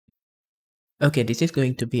Okay, this is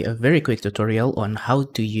going to be a very quick tutorial on how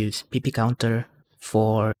to use PP counter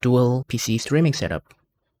for dual PC streaming setup.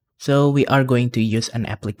 So we are going to use an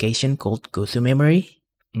application called gosumemory.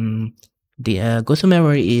 The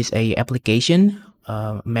gosumemory is a application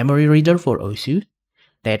memory reader for OSU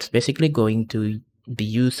that's basically going to be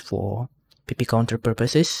used for PP counter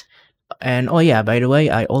purposes. And oh yeah, by the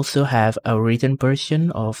way, I also have a written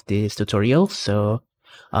version of this tutorial, so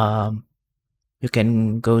um, you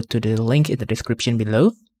can go to the link in the description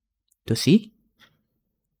below to see.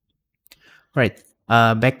 Right,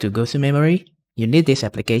 back to gosumemory. You need this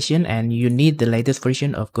application and you need the latest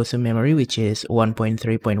version of gosumemory, which is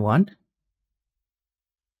 1.3.1.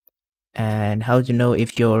 And how to know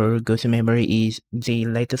if your gosumemory is the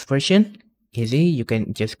latest version? Easy, you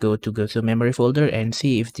can just go to gosumemory folder and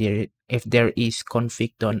see if there is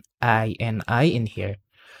config.ini in here.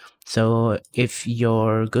 So if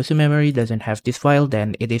your gosumemory doesn't have this file,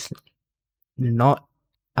 then it is not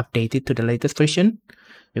updated to the latest version.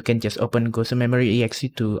 You can just open gosumemory.exe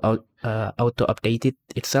to auto update it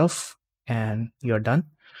itself, and you're done.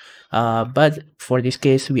 But for this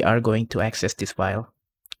case, we are going to access this file,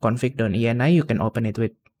 config.ini. You can open it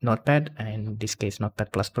with Notepad, and in this case, Notepad++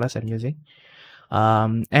 I'm using.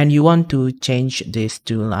 And you want to change this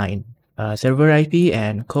to line server IP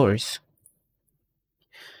and cores.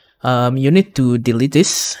 You need to delete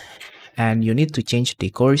this, and you need to change the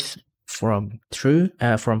cores from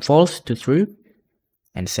false to true,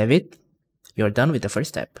 and save it. You're done with the first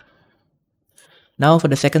step. Now for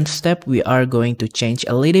the second step, we are going to change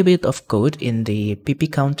a little bit of code in the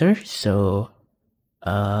PP counter. So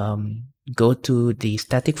go to the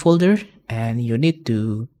static folder and you need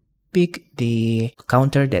to pick the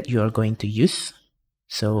counter that you are going to use.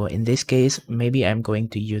 So in this case, maybe I'm going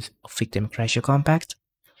to use victim crasher compact.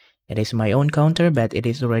 It is my own counter, but it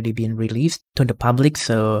is already been released to the public.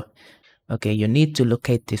 So okay, you need to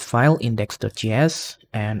locate this file index.js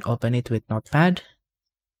and open it with Notepad.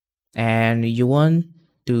 And you want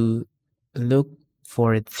to look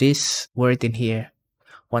for this word in here,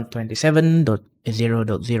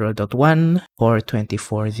 127.0.0.1 or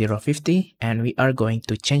 24050, and we are going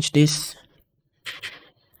to change this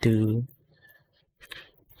to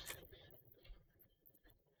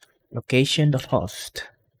location.host.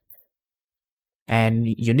 And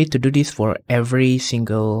you need to do this for every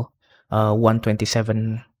single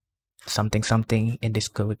 127 something something in this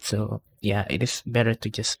code. So yeah, it is better to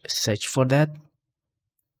just search for that.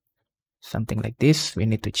 Something like this, we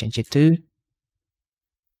need to change it to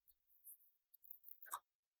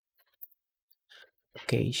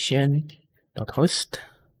location.host,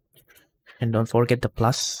 and don't forget the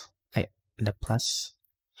plus,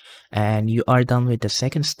 and you are done with the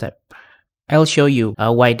second step. I'll show you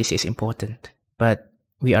why this is important, but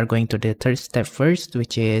we are going to the third step first,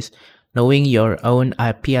 which is knowing your own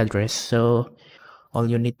IP address. So all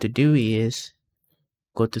you need to do is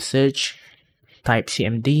go to search, type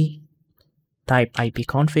cmd, type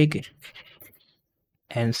ipconfig,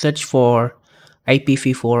 and search for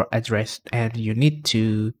IPv4 address. And you need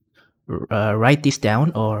to write this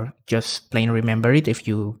down or just plain remember it if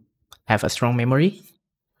you have a strong memory.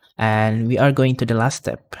 And we are going to the last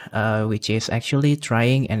step, which is actually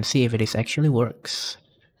trying and see if it is actually works.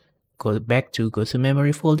 Go back to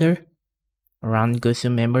gosumemory folder, run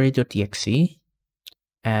gosumemory.exe,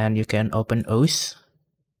 and you can open OS.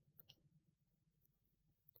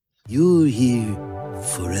 You're here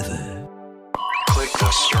forever. Click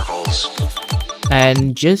the circles.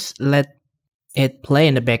 And just let it play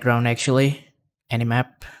in the background actually, any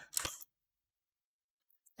map.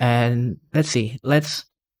 And let's see if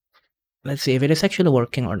it is actually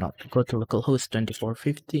working or not. Go to localhost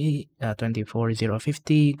 24050,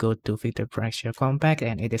 go to victim crasher compact,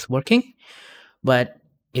 and it is working. But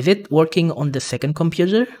is it working on the second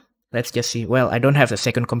computer? Let's just see. Well, I don't have a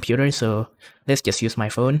second computer, so let's just use my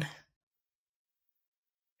phone.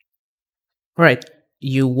 Right,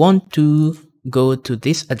 you want to go to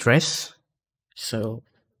this address. So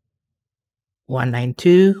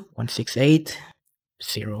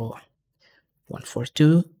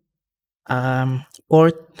 192.168.0.142,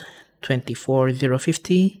 port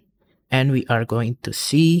 24050, and we are going to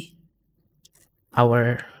see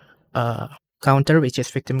our counter, which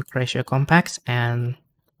is victim crasher compacts, and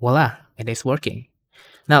voila, it is working.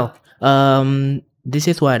 Now, this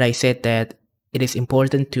is what I said that it is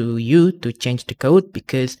important to you to change the code,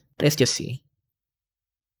 because let's just see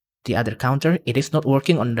the other counter. It is not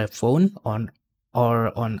working on the phone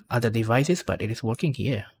or on other devices, but it is working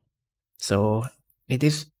here. So it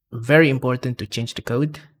is very important to change the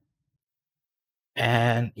code.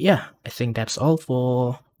 And yeah, I think that's all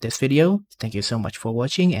for this video. Thank you so much for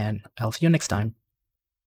watching, and I'll see you next time.